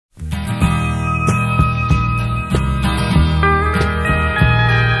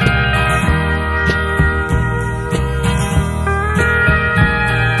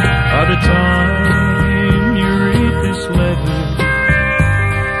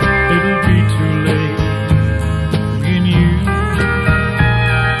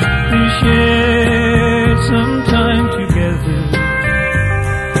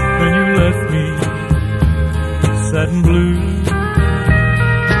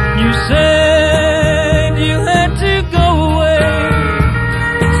You said you had to go away,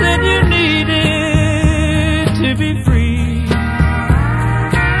 said you needed to be free.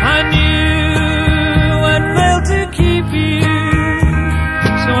 I knew I'd failed to keep you,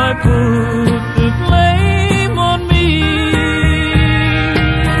 so I put the blame on me.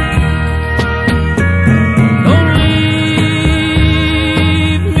 Don't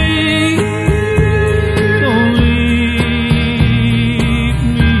leave me, don't leave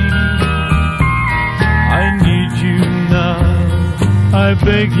me. I need you now, I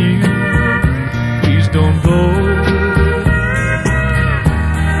beg you, please don't go.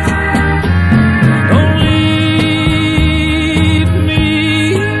 Don't leave me,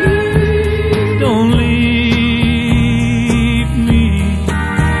 don't leave me.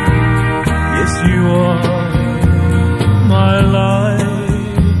 Yes, you are my life,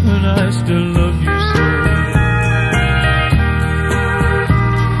 and I still love you so.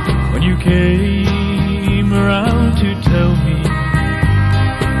 When you came around to tell me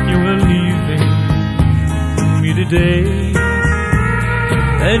you were leaving me today,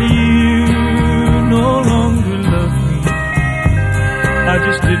 that you no longer love me, I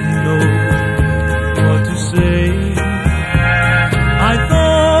just didn't know what to say. I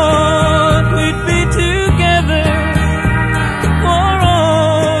thought we'd be together for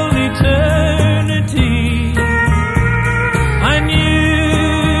all eternity. I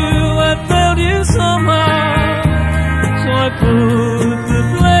knew I failed you somehow, so I put the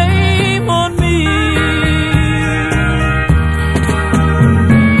blame on me.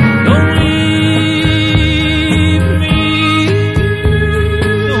 Don't leave me,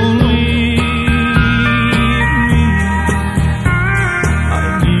 don't leave me. I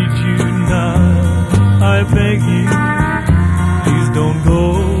need you now, I beg you, please don't go.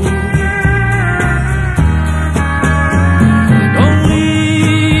 Don't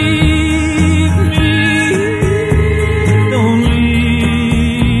leave me, don't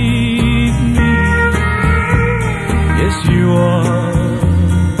leave me. Yes, you are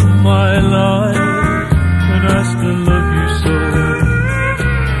my life, and I still love you so.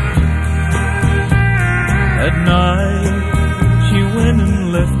 At night she went and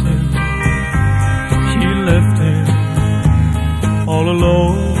left him, she left him all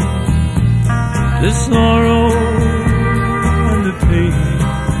alone. The sorrow and the pain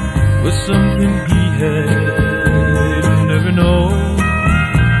was something he had never known.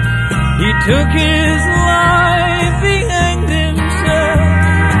 He took his life